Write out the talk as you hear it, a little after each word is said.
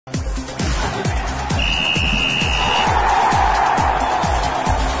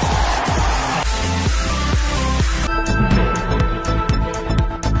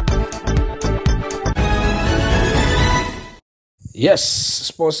Yes,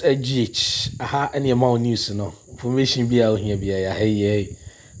 sports edge. Aha, any amount news, no information. Be out here, be hey.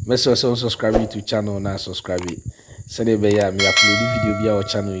 Make sure you subscribe to channel now. Subscribe it. So they be me upload video be our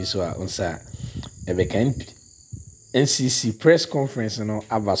channel is so on sa. Ebe can NCC press conference no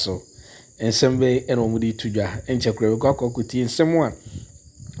abaso. Ensembe eno mudi tuja. Enchekwe kwa kuti ensemwa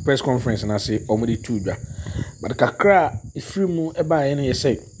press conference na say omudi tuja. But kakra ifrimu eba ene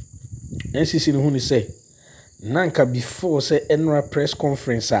yesay. NCC no huni say. Nanka before say annual press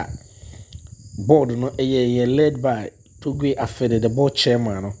conference board no led by Togwe Afede, the board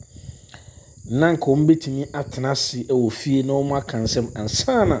chairman no. Nanka umbetimi atenasi fie no ma kansem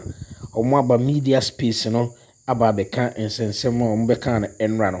ansana aba media space no aba beka ensensem umbeka na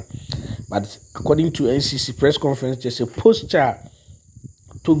enra no. But according to NCC press conference just a posture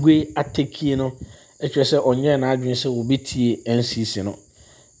Togwe ateki no it say onye na adwin say obetie NCC no.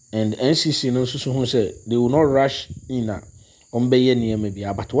 And NCC no so say they will not rush in ombeye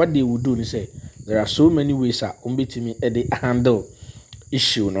niema but what they will do is say there are so many ways ombetimi they handle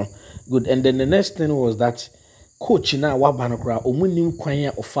issue no good. And then the next thing was that coach na wabano kra omunim kwan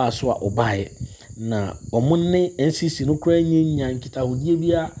ya ofa so a obae na omunne NCC no kra nyanya nkita hodie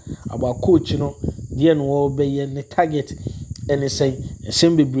bia aba coach no die no obeye ne target ene say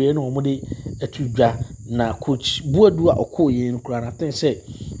sembebre no omude atudwa na coach buadu a okoye no kra na ten say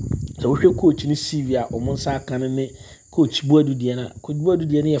so we coach ni CV a omonsa kan ne coach buadu die na coach buadu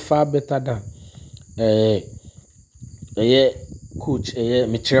die na far better than coach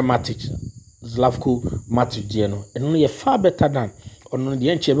Matic Zlavko Matic die no eno ye far better than ono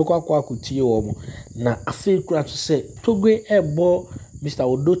die nche be kwa akutie wo mo na afi kura to say Togwe ebo Mr.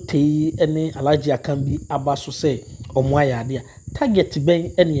 Odotei ene Alhaji Akambi abaso say omo ayade a target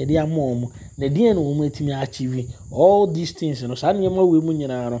ben ene ye dia mo na die no mo etimi achieve all these things no sa nyema we mu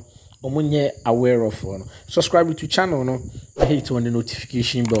nyina no omunye aware of no. Subscribe to channel no hit on the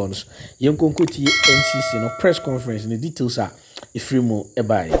notification bells. Yenkonkoti NCC no press conference the details are ifrimo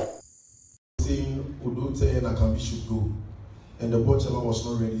ebai. Saying Odote and Akambi should go, and the board chairman was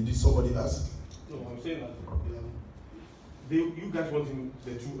not ready. Did somebody ask? No, I'm saying that you guys wanting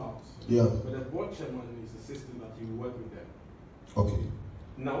the two out. Yeah. But the board chairman is insisting that you work with them. Okay.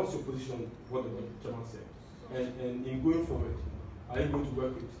 Now, what's your position? What the board chairman said, and in going forward, are you going to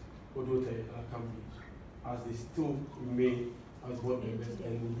work with Odote and Akambi as they still remain as board members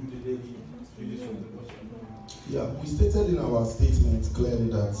and will do the daily duties from the board chairman? Yeah, we stated in our statement clearly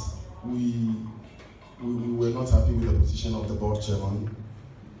that we were not happy with the position of the board chairman.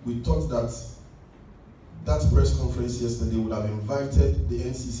 We thought that press conference yesterday would have invited the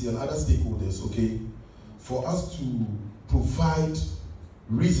NCC and other stakeholders, okay, for us to provide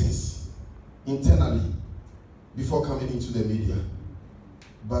reasons internally before coming into the media.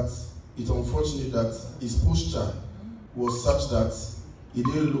 But it's unfortunate that his posture was such that it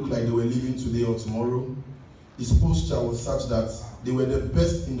didn't look like they were leaving today or tomorrow. His posture was such that they were the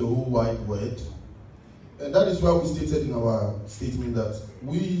best in the whole wide world. And that is why we stated in our statement that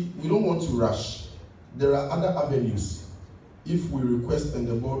we don't want to rush. There are other avenues. If we request and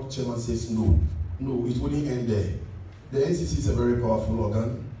the board chairman says no, it wouldn't end there. The NCC is a very powerful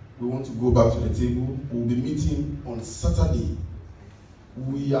organ. We want to go back to the table. We'll be meeting on Saturday.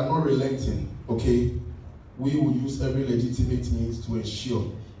 We are not relenting, okay? We will use every legitimate means to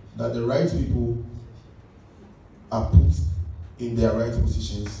ensure that the right people are put in their right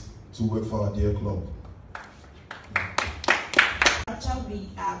positions to work for our dear club. We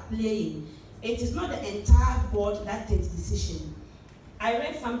are playing. It is not the entire board that takes decision. I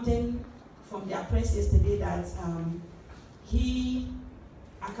read something from their press yesterday that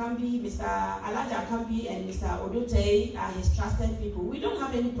Akambi, Mr. Alhaji Akambi and Mr. Odote are his trusted people. We don't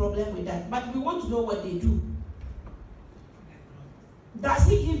have any problem with that, but we want to know what they do. Does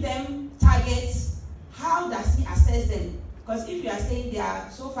he give them targets? How does he assess them? Because if you are saying they are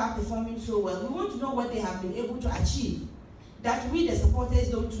so far performing so well, we want to know what they have been able to achieve that we, the supporters,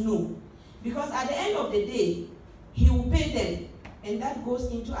 don't know. Because at the end of the day, he will pay them, and that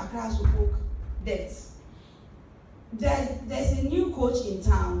goes into Accra Suffolk debts. There's a new coach in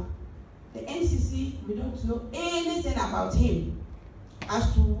town. The NCC, we don't know anything about him.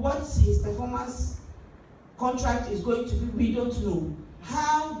 As to what his performance contract is going to be, we don't know.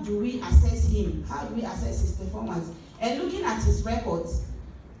 How do we assess him? How do we assess his performance? And looking at his records,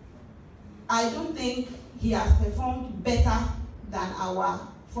 I don't think he has performed better than our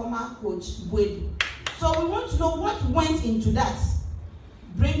former coach, Buedi. So we want to know what went into that,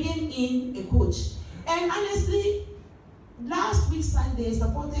 bringing in a coach. And honestly, last week Sunday,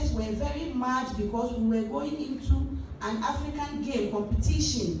 supporters were very mad because we were going into an African game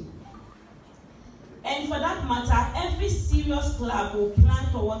competition. And for that matter, every serious club will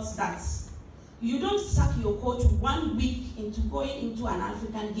plan towards that. You don't sack your coach 1 week into going into an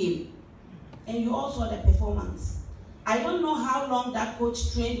African game. And you all saw the performance. I don't know how long that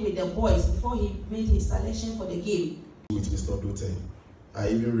coach trained with the boys before he made his selection for the game. With Mr. Dote, I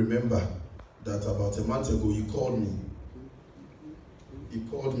even remember that about a month ago he called me. He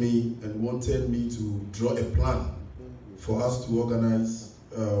called me and wanted me to draw a plan for us to organize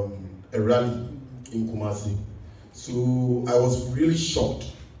a rally in Kumasi. So I was really shocked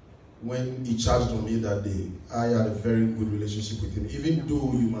when he charged on me that day. I had a very good relationship with him, even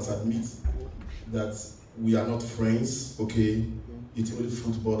though you must admit that we are not friends, okay? It's only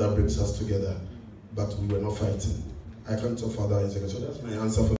football that brings us together, but we were not fighting. I can't talk further, so that's my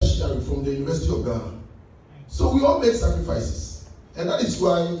answer for from the University of Ghana. So we all make sacrifices, and that is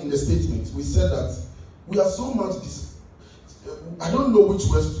why in the statement we said that we are so much I don't know which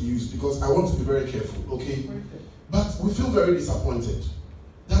words to use because I want to be very careful, okay? But we feel very disappointed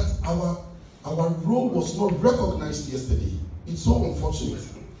that our role was not recognized yesterday. It's so unfortunate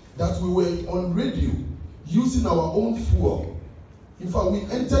that we were on radio using our own fuel. In fact, we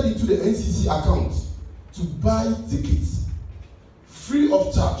entered into the NCC account to buy tickets free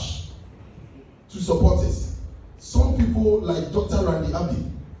of charge to supporters. Some people like Dr. Randy Abbey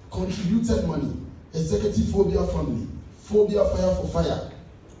contributed money, Executive Phobia Family, Phobia Fire for Fire.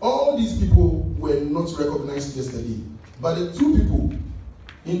 All these people were not recognized yesterday. But the two people,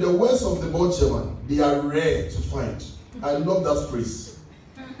 in the words of the board chairman, they are rare to find. I love that phrase.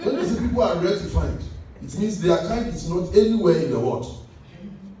 When they say people are rare to find, it means their kind is not anywhere in the world.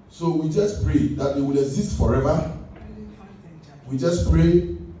 So we just pray that they will exist forever. We just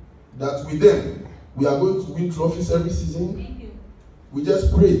pray that with them, we are going to win trophies every season. We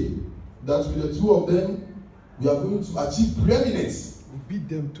just pray that with the two of them, we are going to achieve preeminence. We beat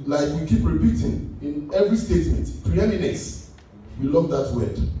them too. Like we keep repeating in every statement, preeminence. We love that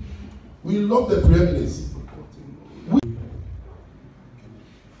word. We love the preeminence. We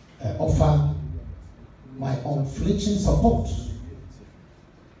offer my unflinching support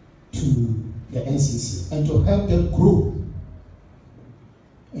to the NCC and to help them grow.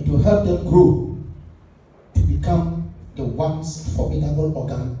 And to help them grow to become the once formidable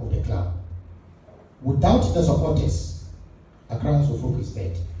organ of the club. Without the supporters, Accra House of Folk is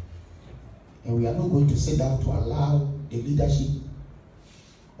dead. And we are not going to sit down to allow the leadership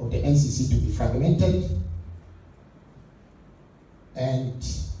of the NCC to be fragmented and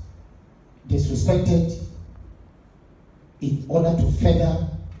disrespected in order to further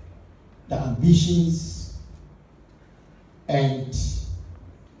the ambitions and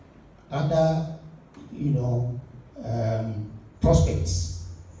other, prospects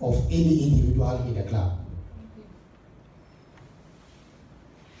of any individual in the club.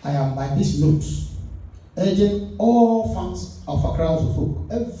 I am by this note urging all fans of Accra House of Folk,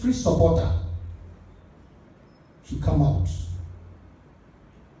 every supporter should come out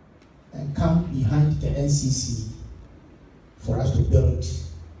and come behind the NCC for us to build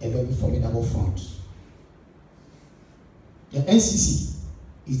a very formidable front. The NCC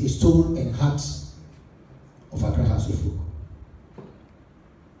is the soul and heart of Accra House of Folk.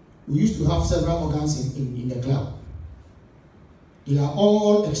 We used to have several organs in the club. They are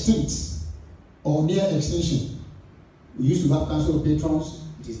all extinct or near extinction. We used to have Council of Patrons,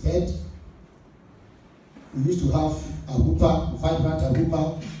 it is dead. We used to have Agupa, Vibrant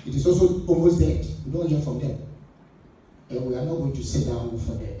Agupa, it is also almost dead. We don't hear from them. And we are not going to sit down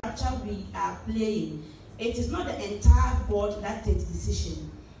for them. After we are playing, it is not the entire board that takes decision.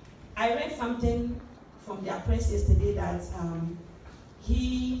 I read something from their press yesterday that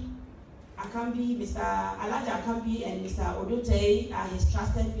Akambi, Mr. Elijah Akambi and Mr. Odote are his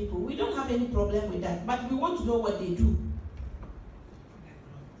trusted people. We don't have any problem with that, but we want to know what they do.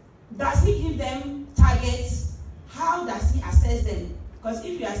 Does he give them targets? How does he assess them? Because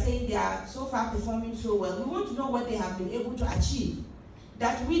if you are saying they are so far performing so well, we want to know what they have been able to achieve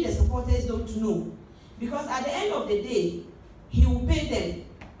that we, the supporters, don't know. Because at the end of the day, he will pay them,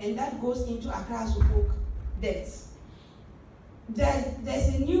 and that goes into Accra House of Folk debts.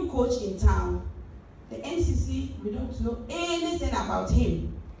 There's a new coach in town. The NCC, we don't know anything about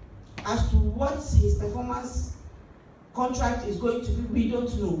him. As to what his performance contract is going to be, we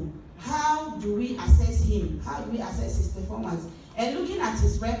don't know. How do we assess him? How do we assess his performance? And looking at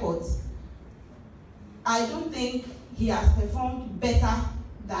his records, I don't think he has performed better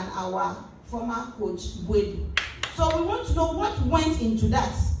than our former coach, Bwedu. So we want to know what went into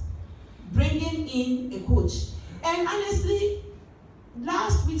that, bringing in a coach. And honestly,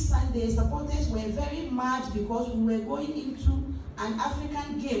 last week Sunday, supporters were very mad because we were going into an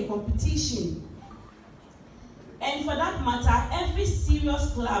African game competition And for that matter, every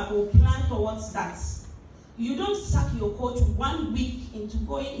serious club will plan towards that. You don't sack your coach 1 week into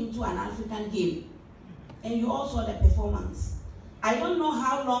going into an African game, and you all saw the performance. I don't know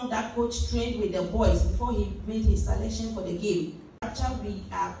how long that coach trained with the boys before he made his selection for the game. After we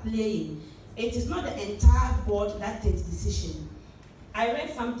are playing, it is not the entire board that takes decision. I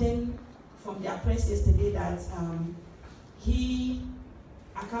read something from their press yesterday that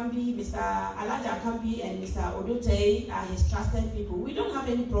Akambi, Mr. Alaja Akambi and Mr. Odote are his trusted people. We don't have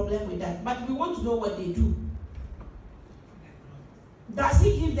any problem with that, but we want to know what they do. Does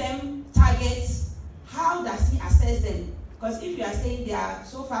he give them targets? How does he assess them? Because if you are saying they are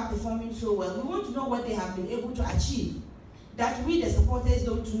so far performing so well, we want to know what they have been able to achieve that we, the supporters,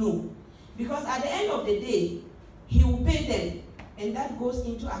 don't know. Because at the end of the day, he will pay them, and that goes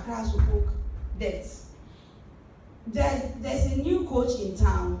into Accra Suffolk debts. There's a new coach in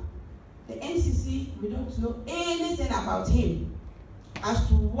town. The NCC, we don't know anything about him. As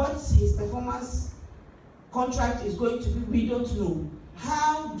to what his performance contract is going to be, we don't know.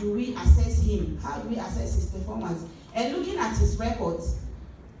 How do we assess him? How do we assess his performance? And looking at his records,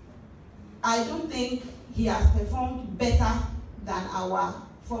 I don't think he has performed better than our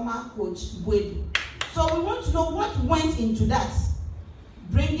former coach, Bwedu. So we want to know what went into that,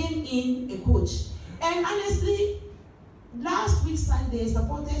 bringing in a coach. And honestly, last week Sunday,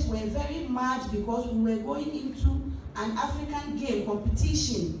 supporters were very mad because we were going into an African game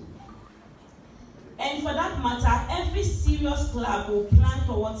competition. And for that matter, every serious club will plan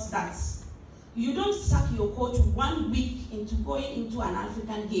towards that. You don't sack your coach 1 week into going into an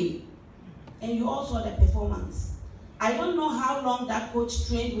African game, and you all saw the performance. I don't know how long that coach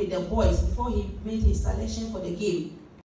trained with the boys before he made his selection for the game.